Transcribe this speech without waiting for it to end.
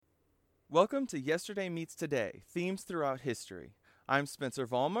Welcome to Yesterday Meets Today, Themes Throughout History. I'm Spencer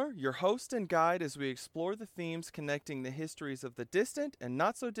Vollmer, your host and guide as we explore the themes connecting the histories of the distant and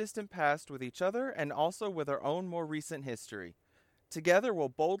not so distant past with each other and also with our own more recent history. Together, we'll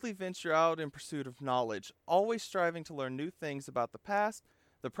boldly venture out in pursuit of knowledge, always striving to learn new things about the past,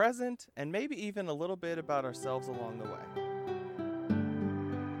 the present, and maybe even a little bit about ourselves along the way.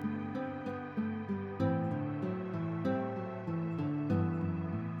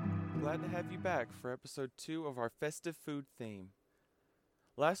 Glad to have you back for episode 2 of our festive food theme.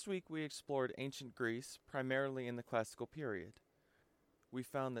 Last week we explored ancient Greece, primarily in the classical period. We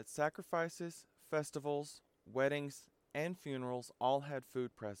found that sacrifices, festivals, weddings, and funerals all had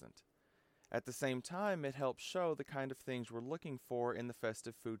food present. At the same time, it helps show the kind of things we're looking for in the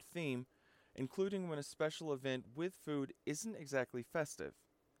festive food theme, including when a special event with food isn't exactly festive.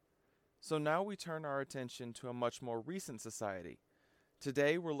 So now we turn our attention to a much more recent society.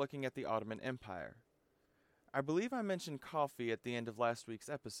 Today we're looking at the Ottoman Empire. I believe I mentioned coffee at the end of last week's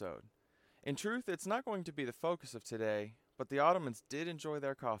episode. In truth, it's not going to be the focus of today, but the Ottomans did enjoy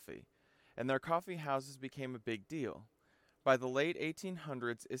their coffee, and their coffee houses became a big deal. By the late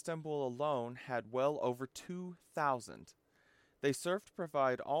 1800s, Istanbul alone had well over 2,000. They served to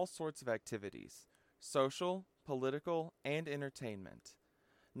provide all sorts of activities, social, political, and entertainment.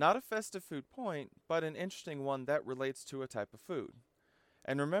 Not a festive food point, but an interesting one that relates to a type of food.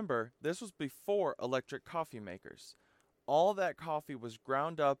 And remember, this was before electric coffee makers. All that coffee was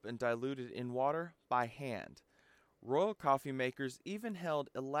ground up and diluted in water by hand. Royal coffee makers even held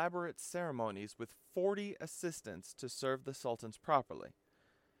elaborate ceremonies with 40 assistants to serve the sultans properly.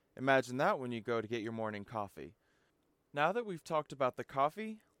 Imagine that when you go to get your morning coffee. Now that we've talked about the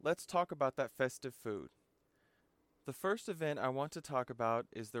coffee, let's talk about that festive food. The first event I want to talk about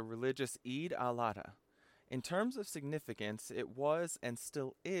is the religious Eid al-Adha. In terms of significance, it was and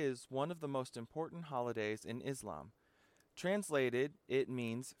still is one of the most important holidays in Islam. Translated, it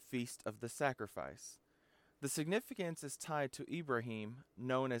means Feast of the Sacrifice. The significance is tied to Ibrahim,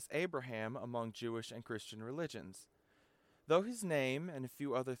 known as Abraham among Jewish and Christian religions. Though his name and a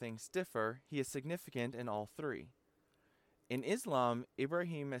few other things differ, he is significant in all three. In Islam,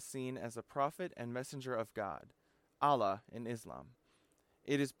 Ibrahim is seen as a prophet and messenger of God, Allah in Islam.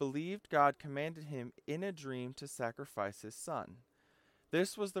 It is believed God commanded him in a dream to sacrifice his son.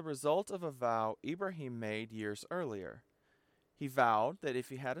 This was the result of a vow Ibrahim made years earlier. He vowed that if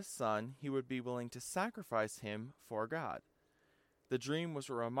he had a son, he would be willing to sacrifice him for God. The dream was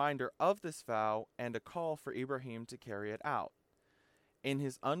a reminder of this vow and a call for Ibrahim to carry it out. In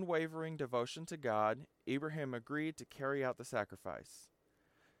his unwavering devotion to God, Ibrahim agreed to carry out the sacrifice.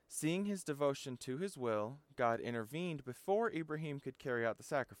 Seeing his devotion to his will, God intervened before Ibrahim could carry out the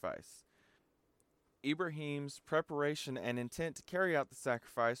sacrifice. Ibrahim's preparation and intent to carry out the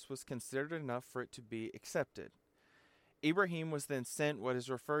sacrifice was considered enough for it to be accepted. Ibrahim was then sent what is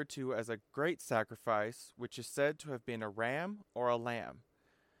referred to as a great sacrifice, which is said to have been a ram or a lamb.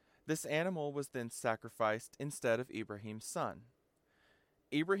 This animal was then sacrificed instead of Ibrahim's son.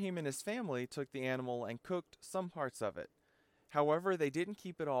 Ibrahim and his family took the animal and cooked some parts of it. However, they didn't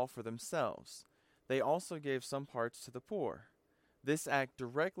keep it all for themselves. They also gave some parts to the poor. This act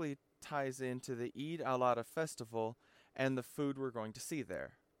directly ties into the Eid al-Adha festival and the food we're going to see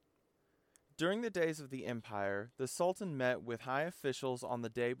there. During the days of the empire, the Sultan met with high officials on the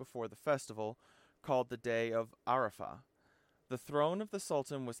day before the festival, called the Day of Arafah. The throne of the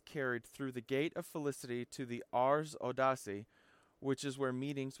Sultan was carried through the Gate of Felicity to the Ars Odasi, which is where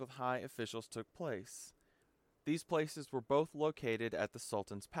meetings with high officials took place. These places were both located at the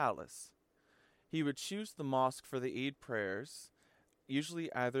Sultan's palace. He would choose the mosque for the Eid prayers,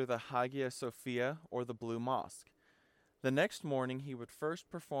 usually either the Hagia Sophia or the Blue Mosque. The next morning he would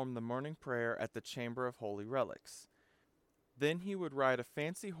first perform the morning prayer at the Chamber of Holy Relics. Then he would ride a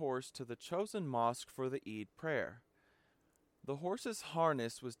fancy horse to the chosen mosque for the Eid prayer. The horse's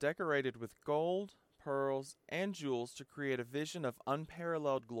harness was decorated with gold, pearls, and jewels to create a vision of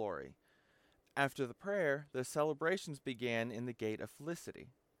unparalleled glory. After the prayer, the celebrations began in the Gate of Felicity.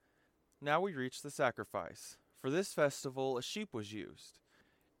 Now we reach the sacrifice. For this festival, a sheep was used.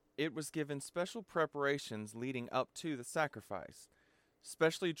 It was given special preparations leading up to the sacrifice.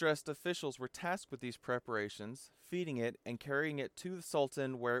 Specially dressed officials were tasked with these preparations, feeding it, and carrying it to the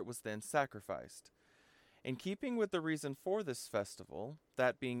Sultan where it was then sacrificed. In keeping with the reason for this festival,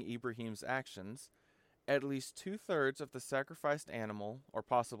 that being Ibrahim's actions, at least 2/3 of the sacrificed animal, or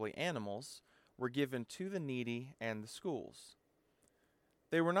possibly animals, were given to the needy and the schools.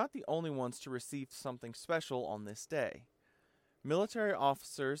 They were not the only ones to receive something special on this day. Military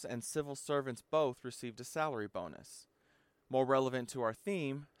officers and civil servants both received a salary bonus. More relevant to our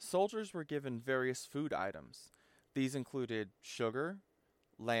theme, soldiers were given various food items. These included sugar,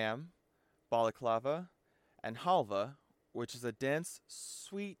 lamb, balaclava, and halva, which is a dense,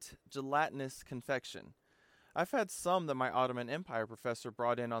 sweet, gelatinous confection. I've had some that my Ottoman Empire professor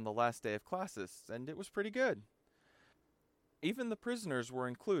brought in on the last day of classes, and it was pretty good. Even the prisoners were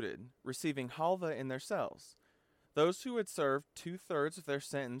included, receiving halva in their cells. Those who had served 2/3 of their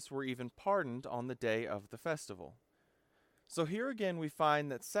sentence were even pardoned on the day of the festival. So here again we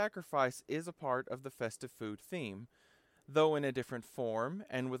find that sacrifice is a part of the festive food theme, though in a different form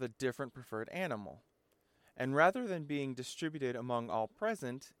and with a different preferred animal. And rather than being distributed among all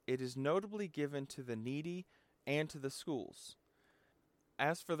present, it is notably given to the needy and to the schools.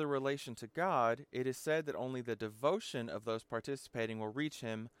 As for the relation to God, it is said that only the devotion of those participating will reach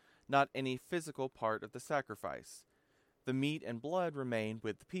him, not any physical part of the sacrifice. The meat and blood remain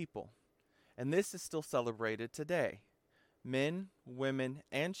with the people. And this is still celebrated today. Men, women,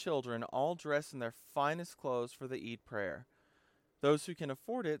 and children all dress in their finest clothes for the Eid prayer. Those who can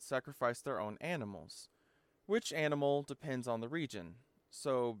afford it sacrifice their own animals. Which animal depends on the region.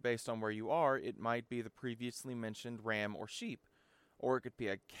 So, based on where you are, it might be the previously mentioned ram or sheep, or it could be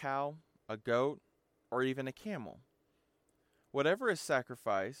a cow, a goat, or even a camel. Whatever is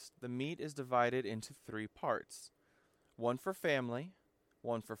sacrificed, the meat is divided into 3 parts. One for family,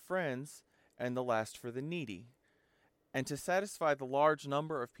 one for friends, and the last for the needy. And to satisfy the large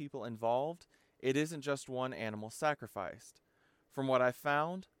number of people involved, it isn't just one animal sacrificed. From what I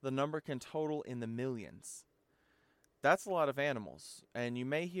found, the number can total in the millions. That's a lot of animals, and you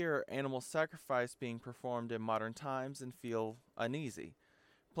may hear animal sacrifice being performed in modern times and feel uneasy.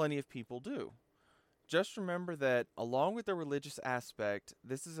 Plenty of people do. Just remember that, along with the religious aspect,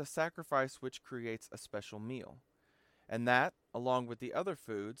 this is a sacrifice which creates a special meal. And that, along with the other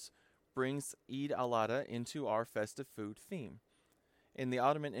foods, brings Eid al-Adha into our festive food theme, in the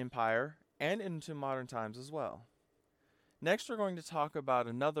Ottoman Empire and into modern times as well. Next, we're going to talk about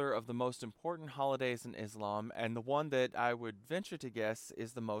another of the most important holidays in Islam, and the one that I would venture to guess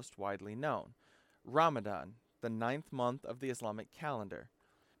is the most widely known, Ramadan, the 9th month of the Islamic calendar.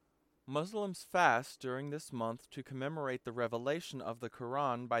 Muslims fast during this month to commemorate the revelation of the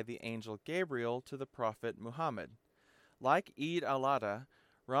Quran by the angel Gabriel to the Prophet Muhammad. Like Eid al-Adha,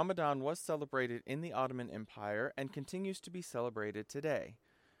 Ramadan was celebrated in the Ottoman Empire and continues to be celebrated today.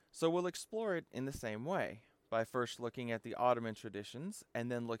 So we'll explore it in the same way, by first looking at the Ottoman traditions and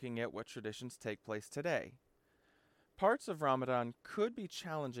then looking at what traditions take place today. Parts of Ramadan could be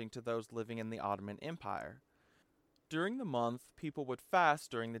challenging to those living in the Ottoman Empire. During the month, people would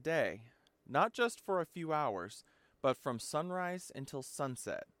fast during the day, not just for a few hours, but from sunrise until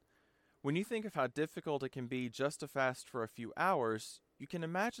sunset. When you think of how difficult it can be just to fast for a few hours, you can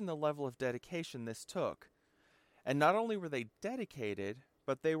imagine the level of dedication this took. And not only were they dedicated,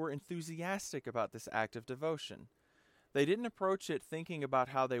 but they were enthusiastic about this act of devotion. They didn't approach it thinking about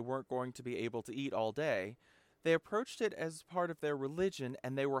how they weren't going to be able to eat all day. They approached it as part of their religion,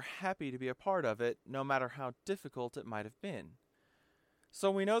 and they were happy to be a part of it, no matter how difficult it might have been.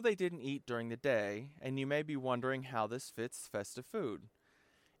 So we know they didn't eat during the day, and you may be wondering how this fits festive food.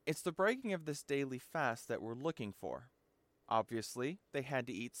 It's the breaking of this daily fast that we're looking for. Obviously, they had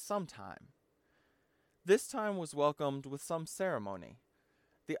to eat sometime. This time was welcomed with some ceremony.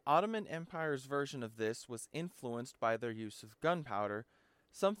 The Ottoman Empire's version of this was influenced by their use of gunpowder,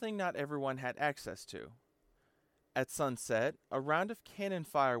 something not everyone had access to. At sunset, a round of cannon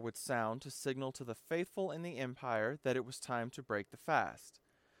fire would sound to signal to the faithful in the empire that it was time to break the fast.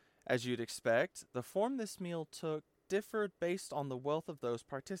 As you'd expect, the form this meal took differed based on the wealth of those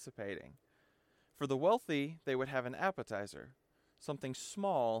participating. For the wealthy, they would have an appetizer, something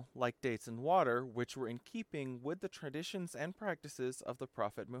small like dates and water, which were in keeping with the traditions and practices of the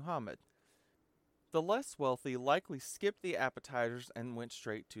Prophet Muhammad. The less wealthy likely skipped the appetizers and went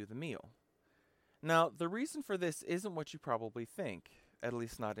straight to the meal. Now, the reason for this isn't what you probably think, at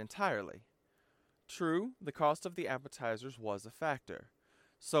least not entirely. True, the cost of the appetizers was a factor.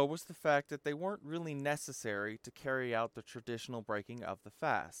 So was the fact that they weren't really necessary to carry out the traditional breaking of the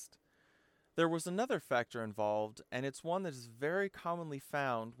fast. There was another factor involved, and it's one that is very commonly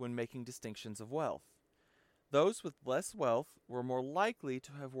found when making distinctions of wealth. Those with less wealth were more likely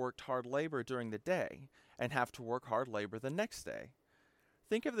to have worked hard labor during the day and have to work hard labor the next day.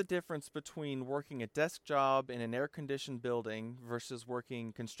 Think of the difference between working a desk job in an air-conditioned building versus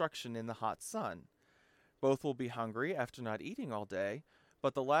working construction in the hot sun. Both will be hungry after not eating all day,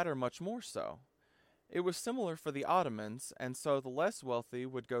 but the latter much more so. It was similar for the Ottomans, and so the less wealthy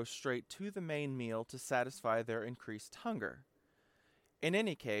would go straight to the main meal to satisfy their increased hunger. In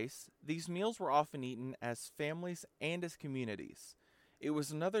any case, these meals were often eaten as families and as communities. It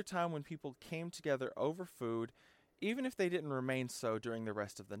was another time when people came together over food, even if they didn't remain so during the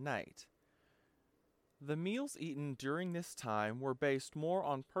rest of the night. The meals eaten during this time were based more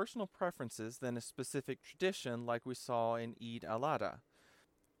on personal preferences than a specific tradition like we saw in Eid al-Adha.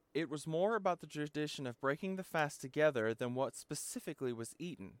 It was more about the tradition of breaking the fast together than what specifically was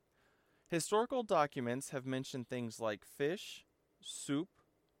eaten. Historical documents have mentioned things like fish, soup,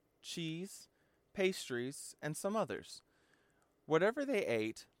 cheese, pastries, and some others. Whatever they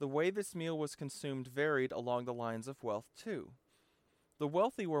ate, the way this meal was consumed varied along the lines of wealth too. The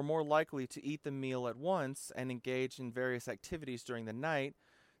wealthy were more likely to eat the meal at once and engage in various activities during the night,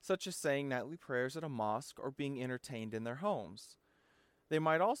 such as saying nightly prayers at a mosque or being entertained in their homes. They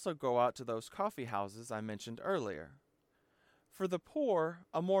might also go out to those coffee houses I mentioned earlier. For the poor,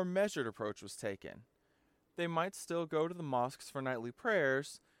 a more measured approach was taken. They might still go to the mosques for nightly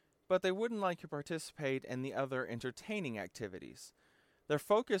prayers, but they wouldn't like to participate in the other entertaining activities. Their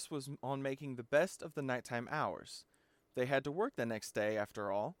focus was on making the best of the nighttime hours. They had to work the next day,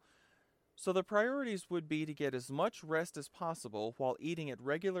 after all, so the priorities would be to get as much rest as possible while eating at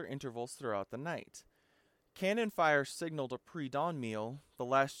regular intervals throughout the night. Cannon fire signaled a pre-dawn meal, the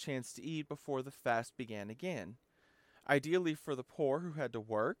last chance to eat before the fast began again. Ideally for the poor who had to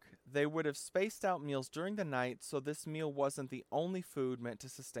work, they would have spaced out meals during the night so this meal wasn't the only food meant to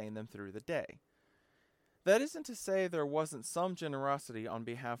sustain them through the day. That isn't to say there wasn't some generosity on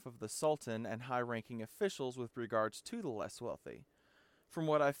behalf of the Sultan and high-ranking officials with regards to the less wealthy. From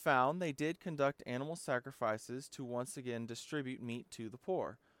what I've found, they did conduct animal sacrifices to once again distribute meat to the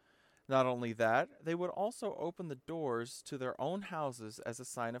poor. Not only that, they would also open the doors to their own houses as a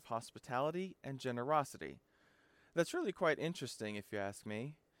sign of hospitality and generosity. That's really quite interesting, if you ask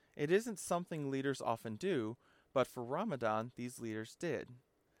me. It isn't something leaders often do, but for Ramadan, these leaders did.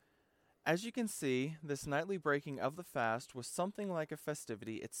 As you can see, this nightly breaking of the fast was something like a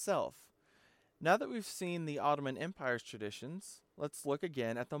festivity itself. Now that we've seen the Ottoman Empire's traditions, let's look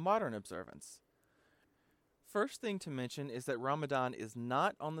again at the modern observance. First thing to mention is that Ramadan is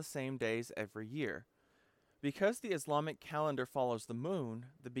not on the same days every year. Because the Islamic calendar follows the moon,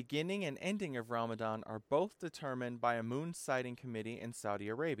 the beginning and ending of Ramadan are both determined by a moon sighting committee in Saudi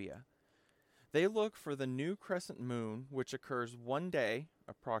Arabia. They look for the new crescent moon, which occurs one day,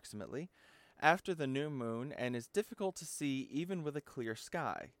 approximately, after the new moon and is difficult to see even with a clear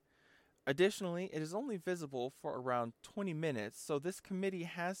sky. Additionally, it is only visible for around 20 minutes, so this committee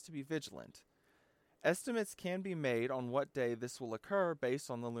has to be vigilant. Estimates can be made on what day this will occur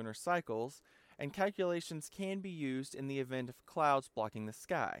based on the lunar cycles, and calculations can be used in the event of clouds blocking the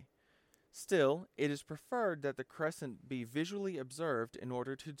sky. Still, it is preferred that the crescent be visually observed in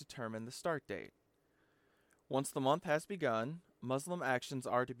order to determine the start date. Once the month has begun, Muslim actions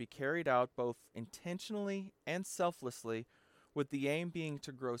are to be carried out both intentionally and selflessly, with the aim being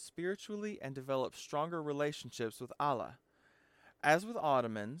to grow spiritually and develop stronger relationships with Allah. As with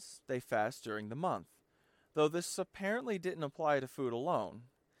Ottomans, they fast during the month, though this apparently didn't apply to food alone.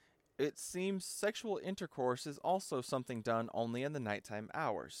 It seems sexual intercourse is also something done only in the nighttime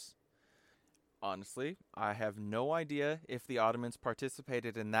hours. Honestly, I have no idea if the Ottomans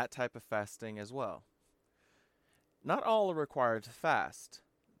participated in that type of fasting as well. Not all are required to fast.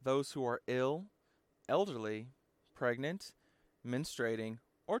 Those who are ill, elderly, pregnant, menstruating,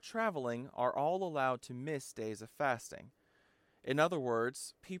 or traveling are all allowed to miss days of fasting. In other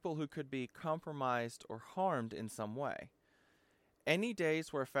words, people who could be compromised or harmed in some way. Any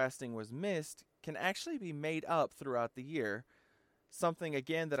days where fasting was missed can actually be made up throughout the year, something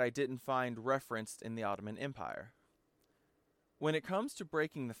again that I didn't find referenced in the Ottoman Empire. When it comes to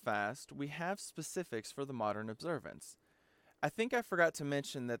breaking the fast, we have specifics for the modern observance. I think I forgot to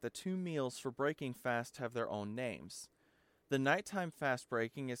mention that the two meals for breaking fast have their own names. The nighttime fast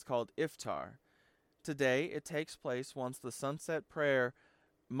breaking is called iftar. Today, it takes place once the sunset prayer,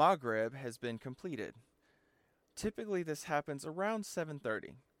 Maghrib, has been completed. Typically, this happens around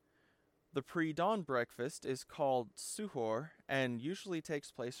 7:30. The pre-dawn breakfast is called suhoor and usually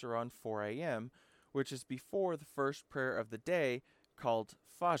takes place around 4 a.m., which is before the first prayer of the day, called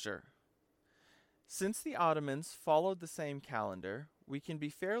Fajr. Since the Ottomans followed the same calendar, we can be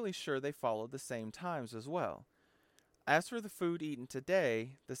fairly sure they followed the same times as well. As for the food eaten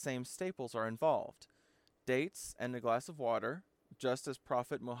today, the same staples are involved. Dates and a glass of water, just as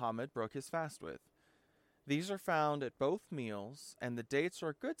Prophet Muhammad broke his fast with. These are found at both meals, and the dates are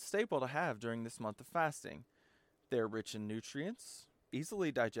a good staple to have during this month of fasting. They are rich in nutrients,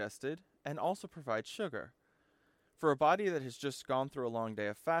 easily digested, and also provide sugar. For a body that has just gone through a long day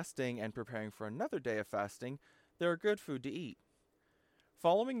of fasting and preparing for another day of fasting, they are good food to eat.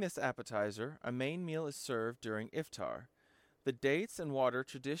 Following this appetizer, a main meal is served during iftar. The dates and water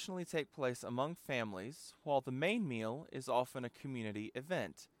traditionally take place among families, while the main meal is often a community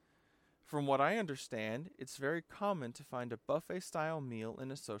event. From what I understand, it's very common to find a buffet-style meal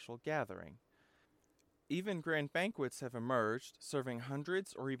in a social gathering. Even grand banquets have emerged, serving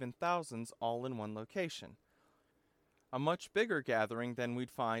hundreds or even thousands all in one location. A much bigger gathering than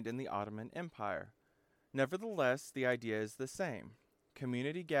we'd find in the Ottoman Empire. Nevertheless, the idea is the same: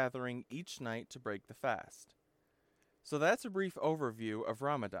 community gathering each night to break the fast. So that's a brief overview of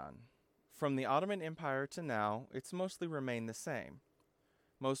Ramadan. From the Ottoman Empire to now, it's mostly remained the same.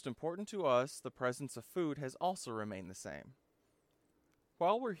 Most important to us, the presence of food has also remained the same.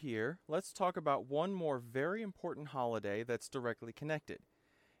 While we're here, let's talk about one more very important holiday that's directly connected: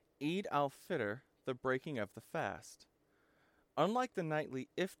 Eid al-Fitr, the breaking of the fast. Unlike the nightly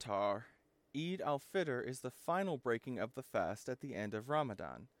iftar, Eid al-Fitr is the final breaking of the fast at the end of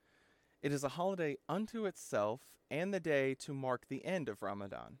Ramadan. It is a holiday unto itself and the day to mark the end of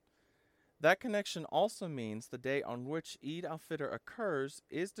Ramadan. That connection also means the day on which Eid al-Fitr occurs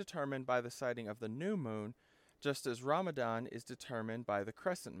is determined by the sighting of the new moon, just as Ramadan is determined by the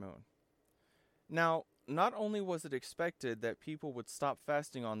crescent moon. Now, not only was it expected that people would stop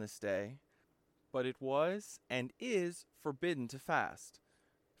fasting on this day, but it was and is forbidden to fast.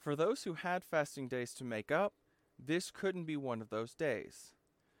 For those who had fasting days to make up, this couldn't be one of those days.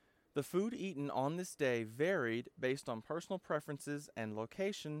 The food eaten on this day varied based on personal preferences and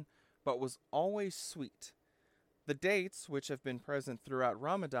location, but was always sweet. The dates, which have been present throughout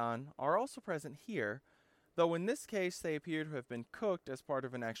Ramadan, are also present here, though in this case they appear to have been cooked as part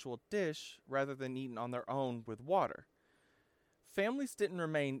of an actual dish rather than eaten on their own with water. Families didn't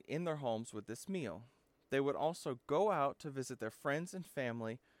remain in their homes with this meal. They would also go out to visit their friends and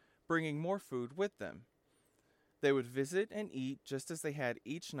family, bringing more food with them. They would visit and eat just as they had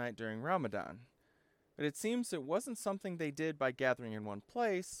each night during Ramadan. But it seems it wasn't something they did by gathering in one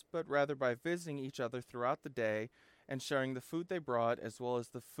place, but rather by visiting each other throughout the day and sharing the food they brought as well as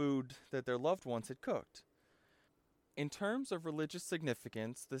the food that their loved ones had cooked. In terms of religious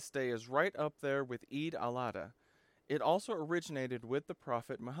significance, this day is right up there with Eid al-Adha. It also originated with the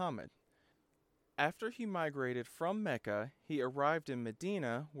Prophet Muhammad. After he migrated from Mecca, he arrived in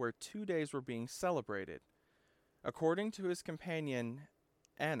Medina, where 2 days were being celebrated. According to his companion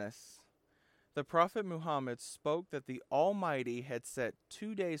Anas, the Prophet Muhammad spoke that the Almighty had set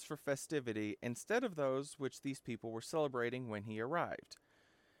 2 days for festivity instead of those which these people were celebrating when he arrived.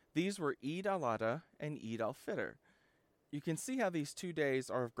 These were Eid al-Adha and Eid al-Fitr. You can see how these 2 days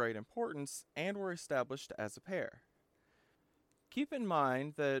are of great importance and were established as a pair. Keep in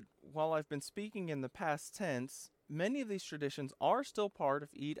mind that while I've been speaking in the past tense, many of these traditions are still part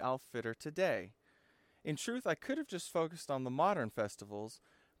of Eid al-Fitr today. In truth, I could have just focused on the modern festivals,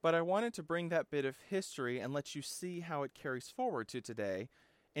 but I wanted to bring that bit of history and let you see how it carries forward to today,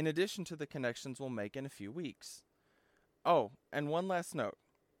 in addition to the connections we'll make in a few weeks. Oh, and one last note.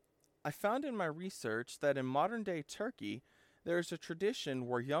 I found in my research that in modern-day Turkey, there is a tradition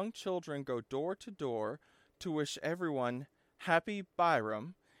where young children go door to door to wish everyone Happy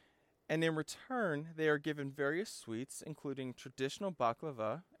Bayram, and in return they are given various sweets, including traditional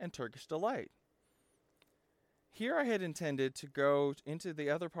baklava and Turkish delight. Here I had intended to go into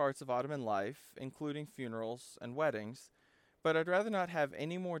the other parts of Ottoman life, including funerals and weddings, but I'd rather not have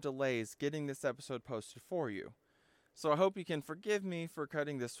any more delays getting this episode posted for you, so I hope you can forgive me for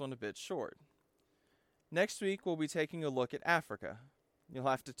cutting this one a bit short. Next week we'll be taking a look at Africa. You'll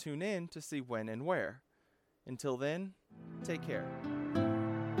have to tune in to see when and where. Until then, take care.